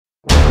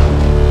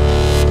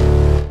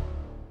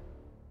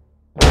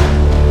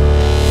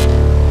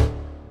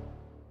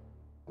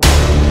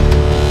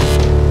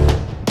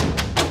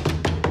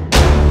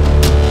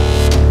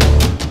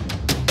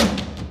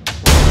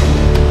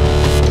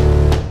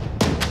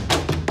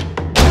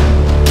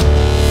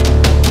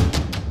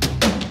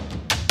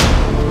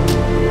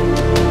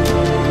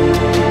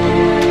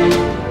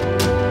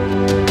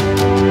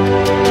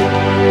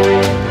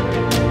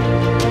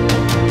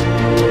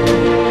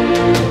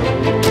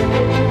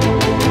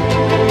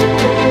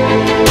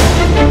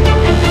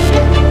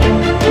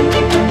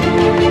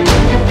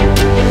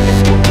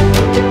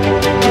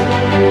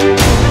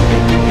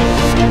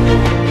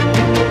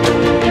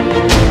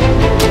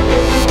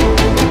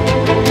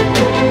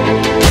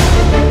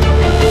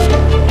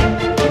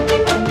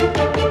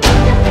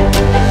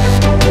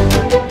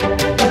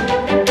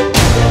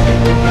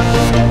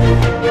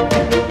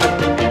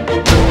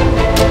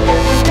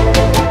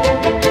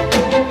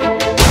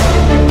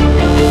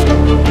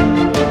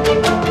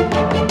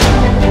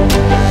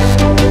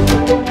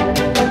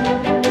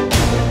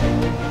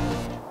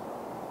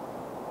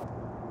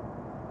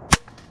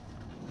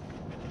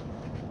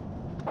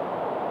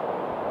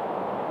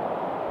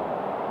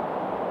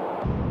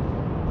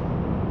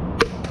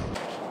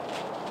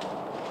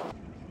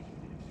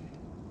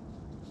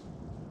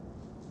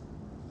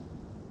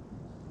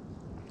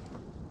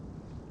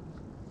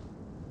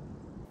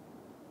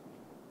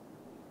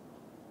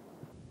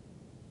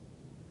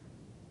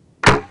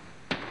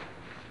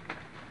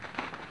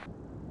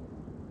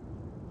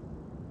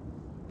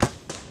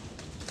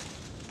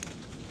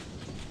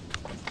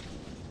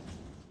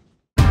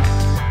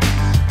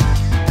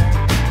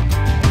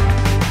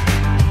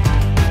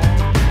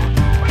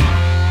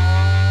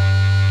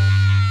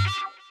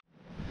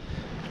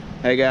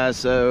Hey guys,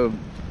 so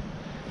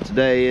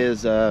today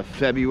is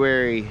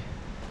February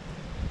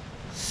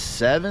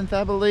 7th,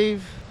 I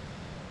believe.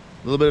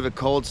 A little bit of a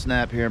cold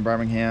snap here in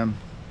Birmingham.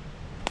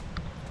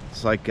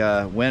 It's like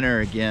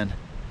winter again.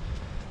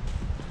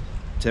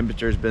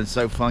 Temperature's been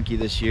so funky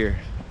this year.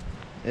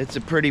 It's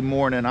a pretty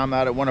morning. I'm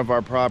out at one of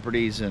our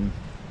properties and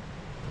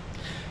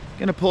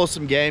gonna pull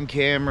some game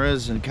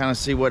cameras and kind of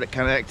see what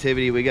kind of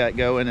activity we got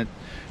going. And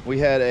we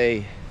had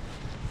a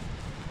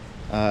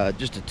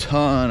just a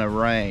ton of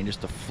rain,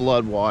 just a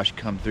flood wash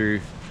come through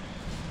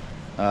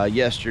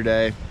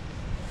yesterday,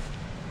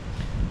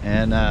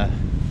 and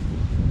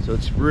so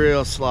it's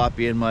real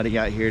sloppy and muddy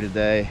out here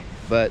today.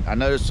 But I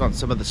noticed on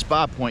some of the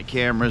spy point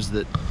cameras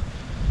that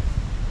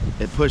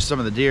it pushed some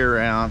of the deer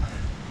around.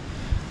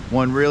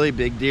 One really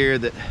big deer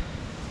that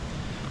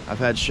I've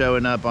had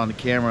showing up on the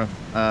camera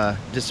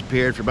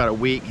disappeared for about a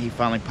week. He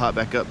finally popped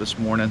back up this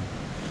morning.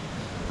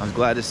 I was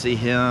glad to see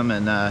him.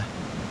 And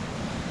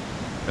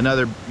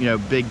another,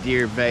 big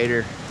deer,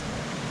 Vader,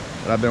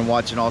 that I've been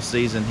watching all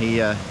season. He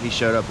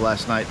showed up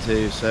last night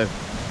too. So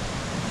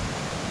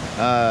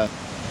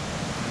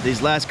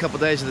these last couple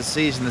days of the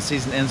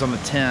season ends on the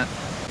 10th,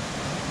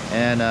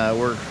 and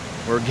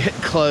we're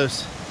getting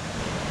close.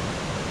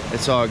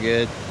 It's all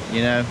good,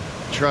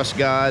 Trust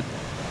God.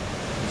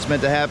 It's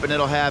meant to happen,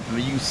 it'll happen.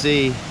 But you can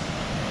see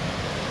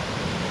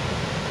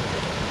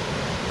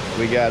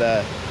we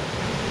got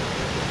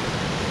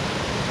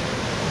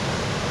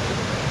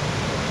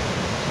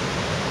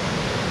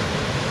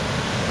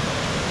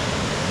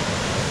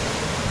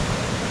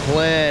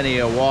plenty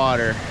of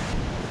water.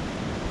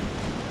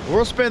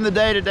 We'll spend the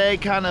day today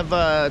kind of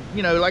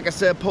like I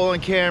said, pulling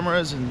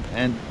cameras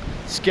and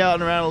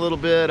scouting around a little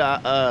bit.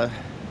 I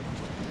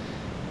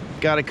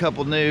got a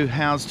couple new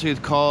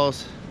houndstooth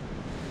calls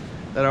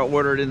that I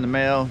ordered in the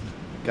mail.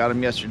 Got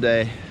them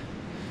yesterday.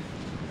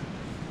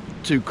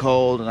 Too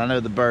cold, and I know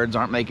the birds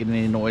aren't making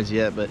any noise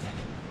yet, but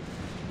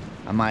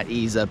I might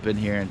ease up in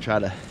here and try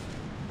to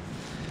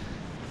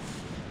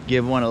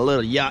give one a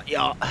little yacht.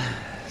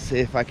 See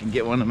if I can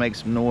get one to make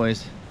some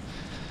noise,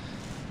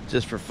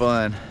 just for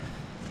fun.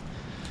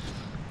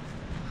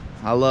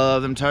 I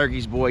love them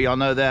turkeys, boy, y'all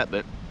know that.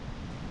 But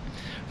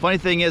funny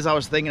thing is, I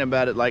was thinking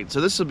about it,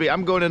 so this will be,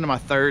 I'm going into my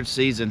 3rd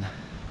season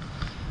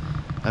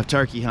of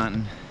turkey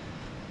hunting,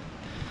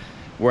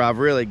 where I've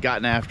really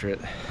gotten after it.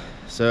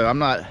 So I'm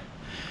not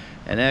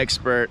an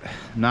expert,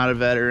 not a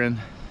veteran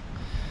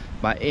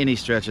by any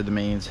stretch of the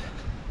means.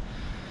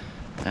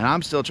 And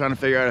I'm still trying to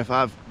figure out if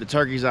the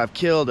turkeys I've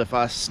killed, if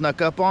I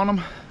snuck up on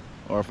them,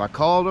 or if I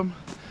called them,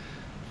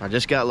 if I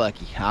just got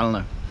lucky. I don't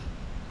know.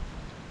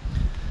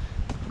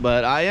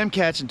 But I am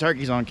catching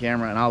turkeys on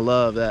camera, and I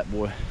love that,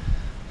 boy.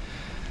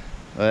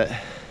 But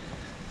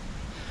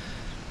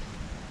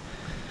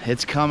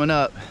it's coming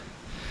up.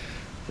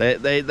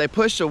 They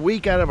pushed a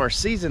week out of our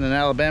season in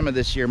Alabama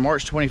this year.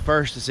 March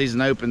 21st, the season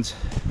opens,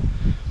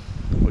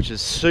 which is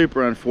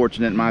super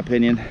unfortunate in my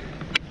opinion.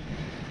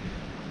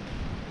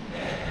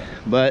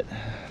 But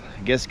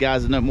I guess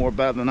guys that know more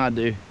about it than I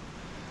do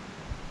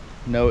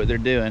know what they're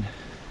doing.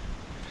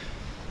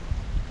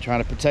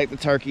 Trying to protect the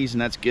turkeys,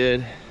 and that's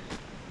good.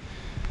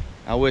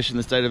 I wish in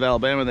the state of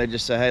Alabama they'd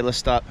just say, hey, let's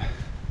stop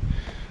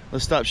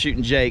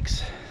shooting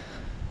jakes,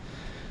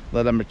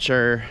 let them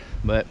mature.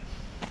 But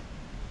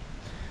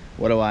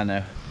what do I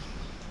know?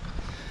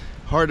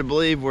 Hard to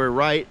believe we're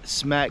right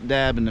smack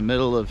dab in the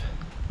middle of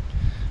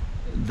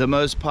the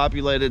most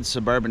populated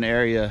suburban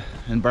area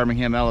in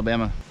Birmingham,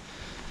 Alabama.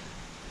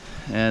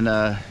 And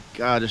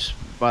God, just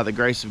by the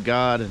grace of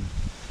God, and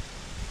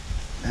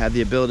have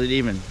the ability to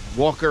even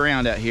walk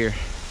around out here,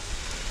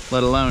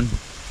 let alone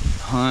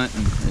hunt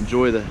and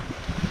enjoy the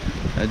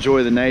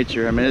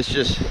nature. I mean, it's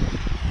just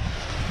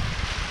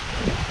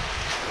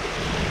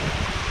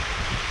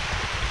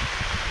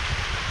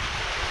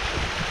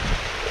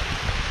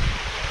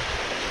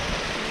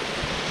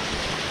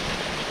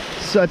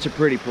such a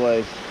pretty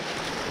place.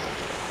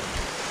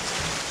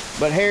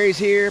 But Harry's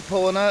here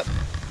pulling up.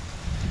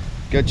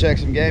 Go check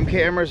some game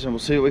cameras and we'll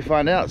see what we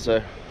find out.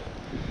 So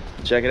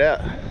check it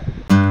out.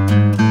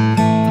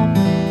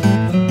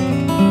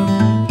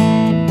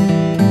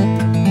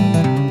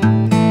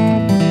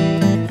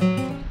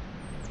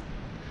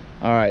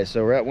 All right,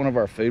 so we're at one of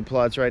our food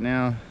plots right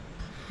now.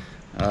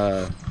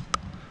 A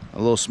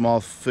little small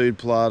food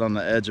plot on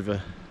the edge of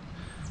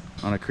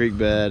on a creek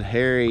bed.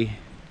 Harry,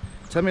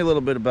 tell me a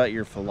little bit about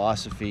your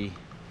philosophy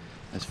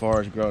as far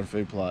as growing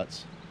food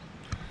plots.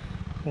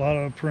 A lot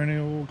of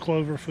perennial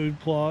clover food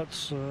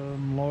plots,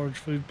 large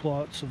food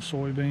plots of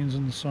soybeans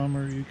in the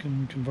summer. You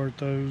can convert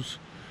those.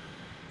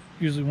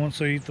 Usually once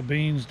they eat the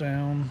beans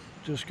down,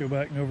 just go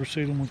back and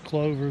overseed them with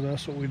clover.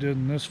 That's what we did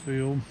in this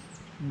field.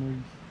 We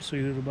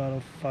seeded about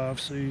a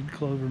 5-seed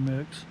clover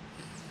mix.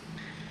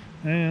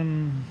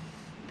 And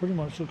pretty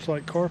much looks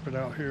like carpet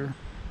out here.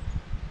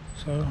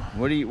 So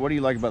what do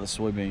you like about the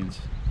soybeans?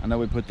 I know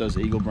we put those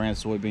Eagle brand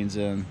soybeans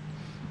in.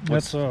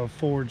 That's a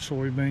forage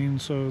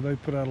soybean, so they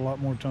put out a lot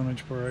more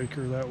tonnage per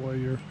acre. That way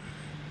you're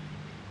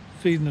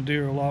feeding the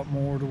deer a lot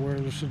more, to where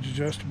there's a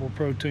digestible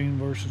protein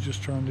versus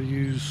just trying to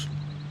use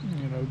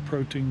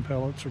protein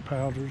pellets or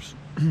powders.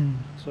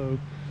 So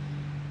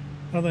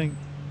I think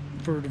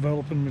for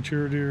developing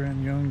mature deer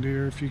and young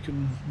deer, if you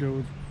can go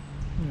with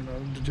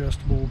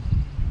digestible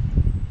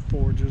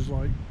forages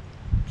like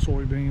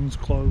soybeans,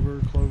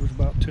 clover's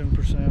about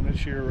 10%.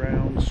 It's year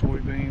round.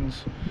 Soybeans,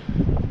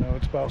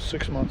 it's about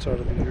 6 months out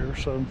of the year.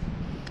 So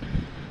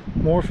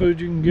more food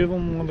you can give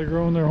them when they're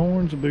growing their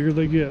horns, the bigger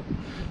they get.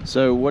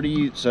 So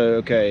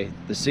okay,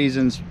 the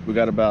season's, we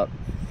got about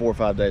 4 or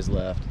 5 days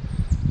left,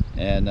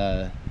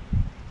 and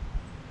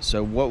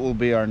so what will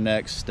be our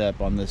next step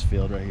on this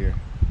field right here?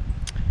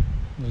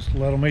 Just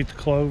let them eat the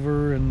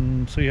clover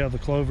and see how the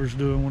clover's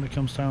doing when it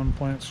comes time to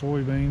plant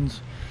soybeans.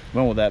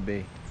 When will that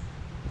be?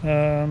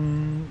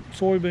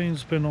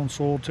 Soybeans depend on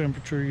soil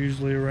temperature,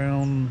 usually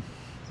around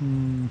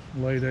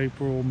late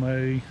April,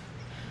 May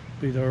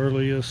be the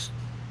earliest.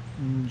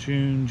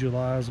 June,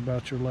 July is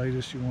about your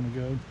latest you want to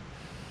go.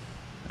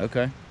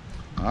 Okay,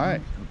 all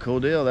right, well, cool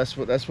deal. That's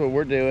what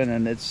we're doing,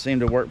 and it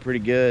seemed to work pretty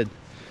good.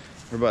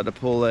 We're about to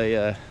pull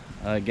a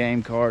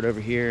game card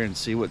over here and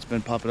see what's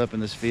been popping up in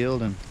this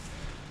field and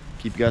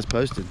keep you guys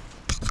posted.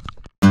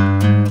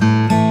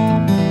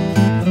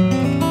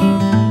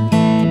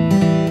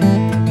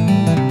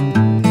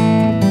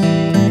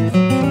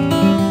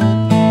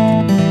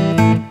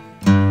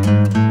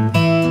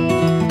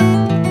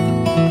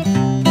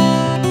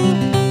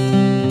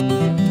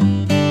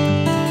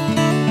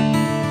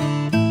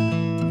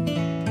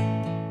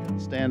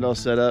 Stand all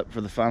set up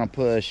for the final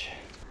push.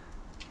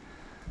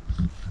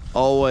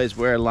 Always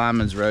wear a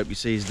lineman's rope. You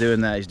see he's doing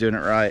that, he's doing it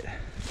right.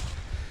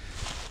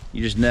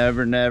 You just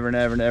never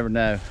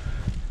know.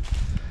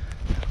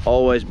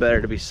 Always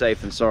better to be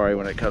safe than sorry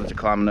when it comes to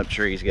climbing up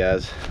trees,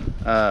 guys.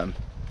 Got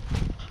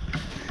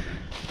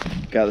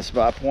the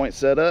spot point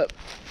set up.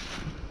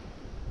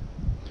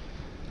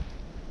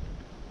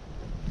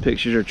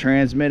 Pictures are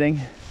transmitting.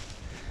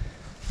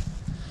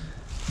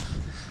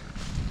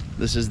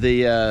 This is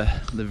the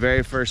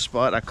very first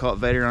spot I caught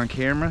Vader on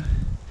camera.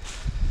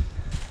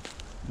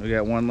 We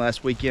got one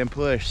last weekend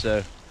push,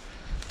 so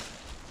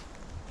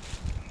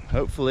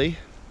hopefully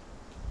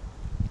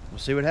we'll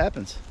see what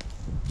happens.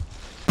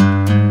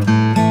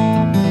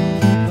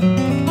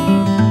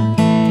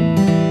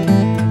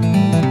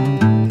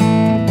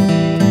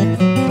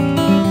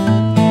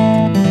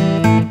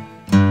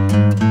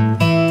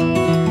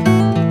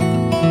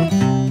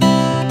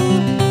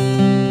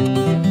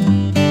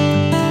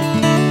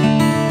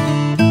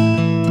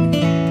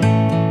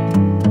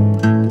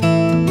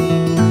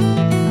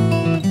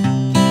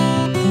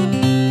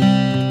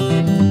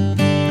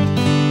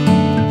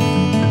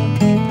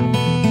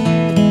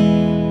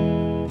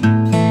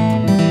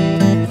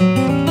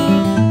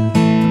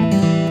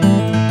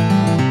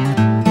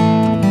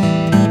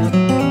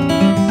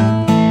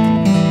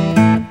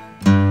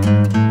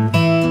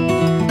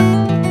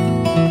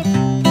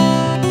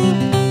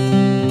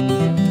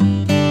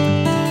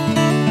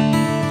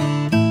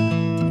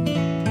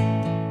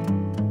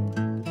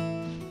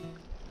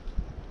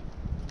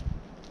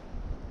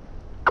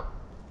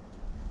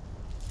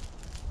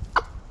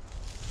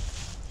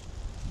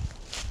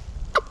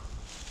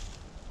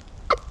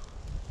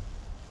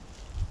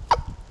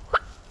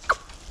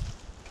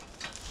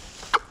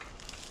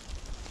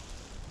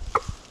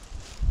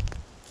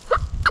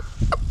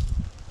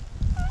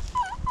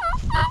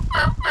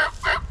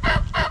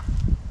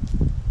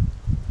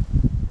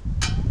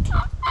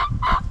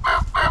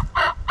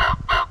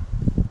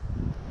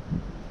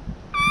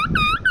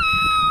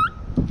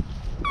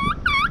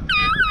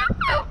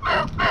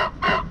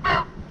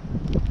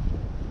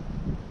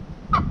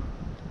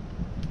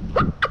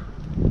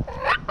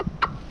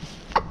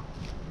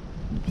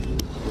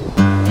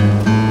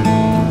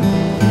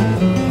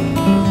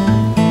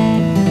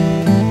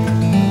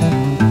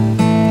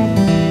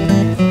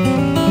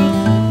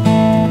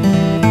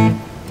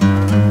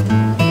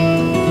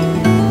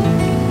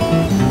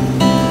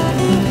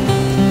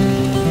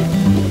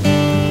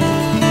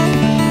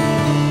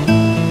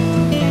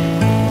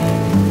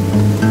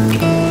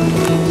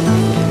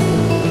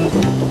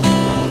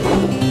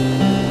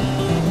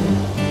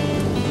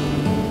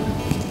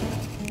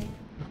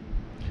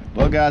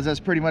 Well guys, that's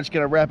pretty much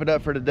gonna wrap it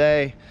up for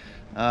today.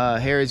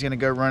 Harry's gonna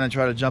go run and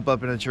try to jump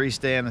up in a tree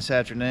stand this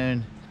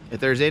afternoon. If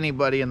there's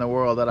anybody in the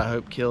world that I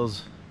hope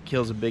kills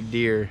a big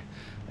deer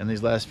in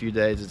these last few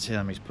days, it's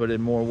him. He's put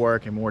in more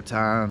work and more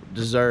time,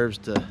 deserves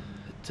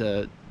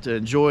to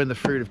enjoy the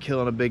fruit of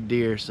killing a big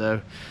deer.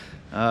 So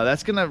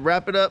that's gonna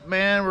wrap it up,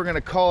 man. We're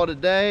gonna call it a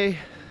day.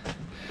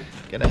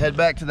 Gonna head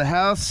back to the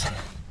house.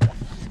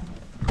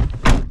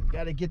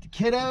 Gotta get the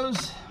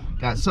kiddos,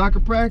 got soccer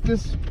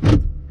practice,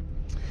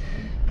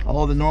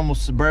 all the normal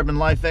suburban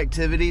life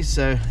activities.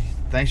 So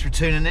thanks for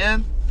tuning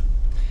in,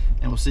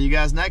 and we'll see you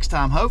guys next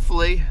time.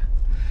 Hopefully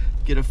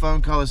get a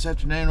phone call this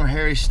afternoon where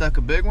Harry stuck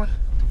a big one,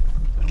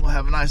 and we'll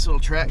have a nice little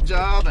track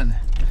job and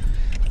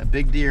a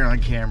big deer on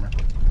camera.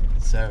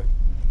 So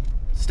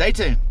stay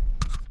tuned.